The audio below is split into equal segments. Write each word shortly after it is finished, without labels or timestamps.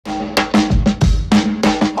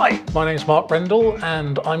Hi, my name's Mark Rendle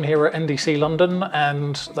and I'm here at NDC London,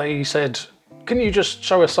 and they said, can you just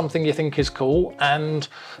show us something you think is cool? And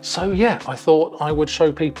so yeah, I thought I would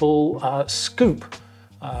show people Scoop.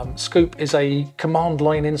 Scoop is a command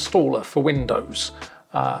line installer for Windows.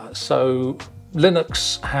 So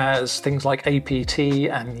Linux has things like apt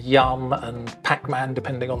and yum and pacman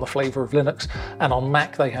depending on the flavour of Linux, and on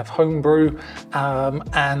Mac they have Homebrew,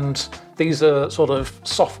 and these are sort of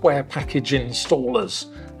software package installers.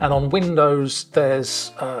 And on Windows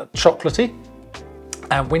there's Chocolatey,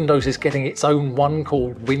 and Windows is getting its own one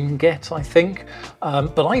called Winget, I think.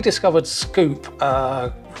 But I discovered Scoop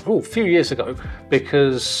a few years ago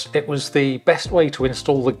because it was the best way to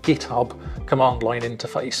install the GitHub command line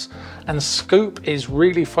interface. And Scoop is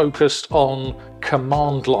really focused on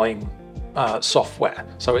command line software.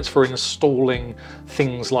 So it's for installing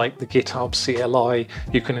things like the GitHub CLI.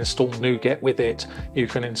 You can install NuGet with it. You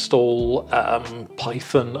can install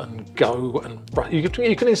Python and Go, and you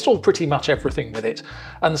can install pretty much everything with it.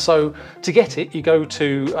 And so to get it, you go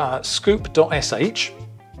to scoop.sh,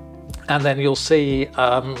 and then you'll see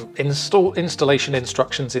installation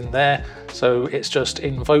instructions in there. So it's just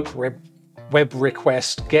invoke web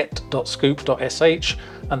request get.scoop.sh,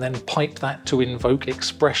 and then pipe that to invoke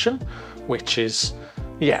expression, which is,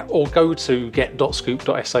 yeah, or go to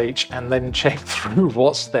get.scoop.sh and then check through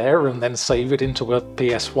what's there and then save it into a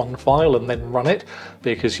PS1 file and then run it,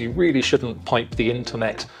 because you really shouldn't pipe the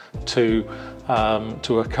internet to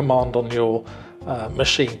a command on your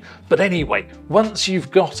machine. But anyway, once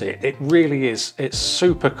you've got it, it's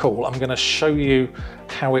super cool. I'm going to show you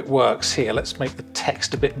how it works here. Let's make the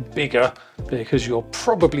text a bit bigger because you're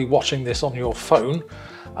probably watching this on your phone.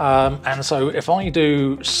 And so if I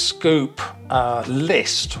do scoop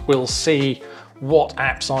list, we'll see what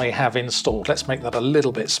apps I have installed. Let's make that a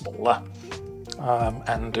little bit smaller,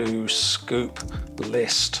 and do scoop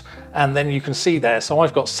list. And then you can see there, so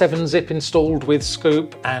I've got 7-zip installed with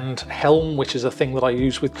Scoop, and Helm, which is a thing that I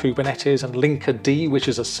use with Kubernetes, and Linkerd, which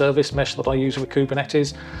is a service mesh that I use with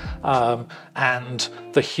Kubernetes, and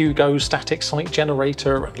the Hugo static site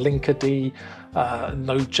generator, and Linkerd,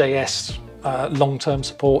 Node.js, long-term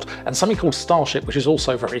support, and something called Starship, which is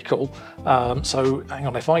also very cool. So hang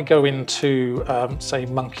on, if I go into, say,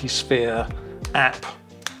 Monkey Sphere app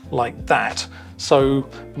like that, so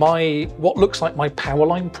what looks like my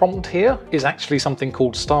Powerline prompt here is actually something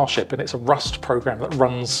called Starship, and it's a Rust program that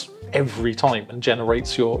runs every time and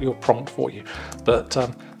generates your prompt for you. But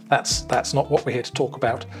that's not what we're here to talk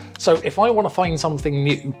about. So if I want to find something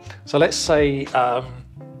new, so let's say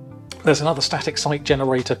there's another static site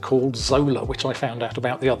generator called Zola, which I found out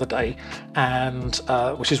about the other day, and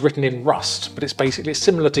which is written in Rust, but it's basically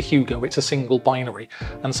similar to Hugo. It's a single binary,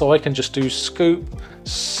 and so I can just do scoop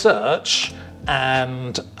search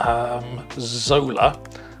and Zola,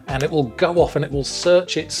 and it will go off and it will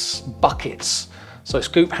search its buckets. So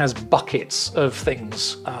Scoop has buckets of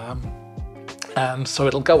things, and so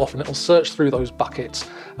it'll go off and it'll search through those buckets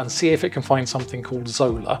and see if it can find something called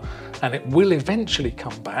Zola, and it will eventually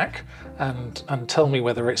come back and tell me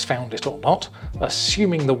whether it's found it or not,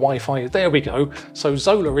 assuming the Wi-Fi, there we go. So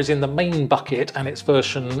Zola is in the main bucket and it's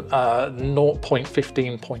version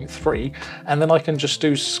 0.15.3, and then I can just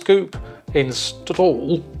do scoop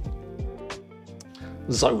install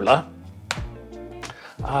Zola,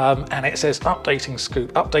 and it says updating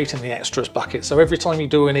Scoop, updating the extras bucket. So every time you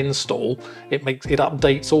do an install, it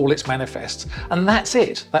updates all its manifests, and that's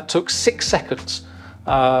it. That took 6 seconds,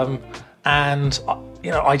 and you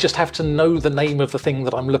know, I just have to know the name of the thing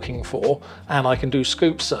that I'm looking for, and I can do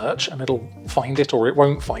scoop search and it'll find it or it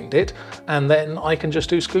won't find it, and then I can just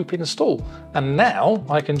do scoop install, and now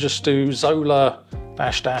I can just do Zola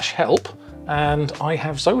 -- help, and I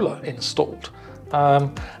have Zola installed.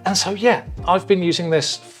 And so yeah, I've been using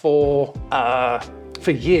this for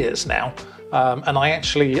years now, and I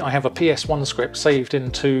have a PS1 script saved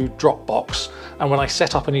into Dropbox, and when I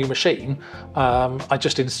set up a new machine, I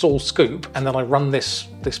just install Scoop, and then I run this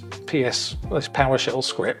PowerShell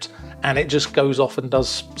script, and it just goes off and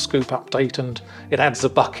does Scoop update, and it adds a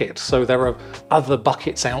bucket. So there are other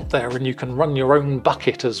buckets out there, and you can run your own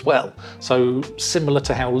bucket as well. So similar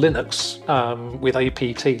to how Linux with apt,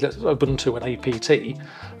 Ubuntu and apt,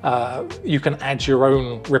 you can add your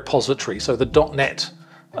own repository. So the .NET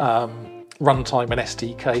runtime and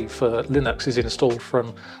SDK for Linux is installed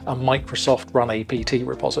from a Microsoft Run APT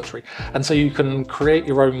repository. And so you can create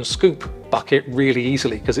your own scoop bucket really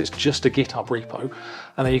easily because it's just a GitHub repo,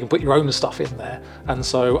 and then you can put your own stuff in there. And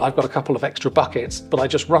so I've got a couple of extra buckets, but I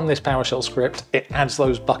just run this PowerShell script, it adds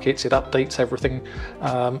those buckets, it updates everything,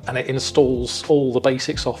 and it installs all the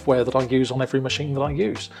basic software that I use on every machine that I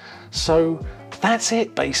use. So that's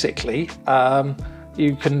it basically.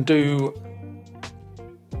 You can do,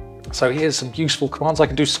 so here's some useful commands. I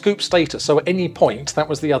can do scoop status. So at any point, that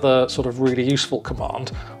was the other sort of really useful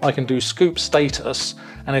command. I can do scoop status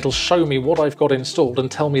and it'll show me what I've got installed and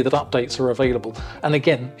tell me that updates are available. And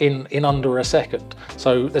again, in under a second.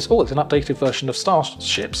 So there's always an updated version of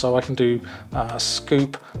Starship. So I can do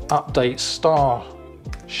scoop update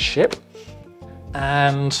Starship,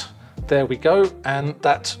 and there we go. And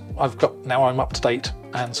that I've got, now I'm up to date.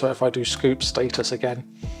 And so if I do scoop status again,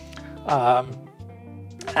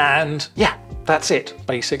 and yeah, that's it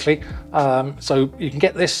basically. So you can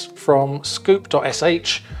get this from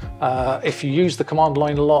scoop.sh. If you use the command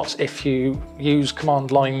line a lot, if you use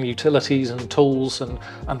command line utilities and tools and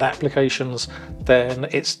applications, then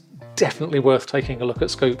it's definitely worth taking a look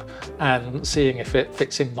at Scoop and seeing if it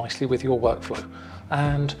fits in nicely with your workflow.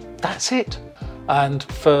 And that's it. And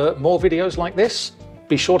for more videos like this,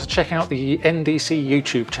 be sure to check out the NDC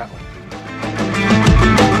YouTube channel.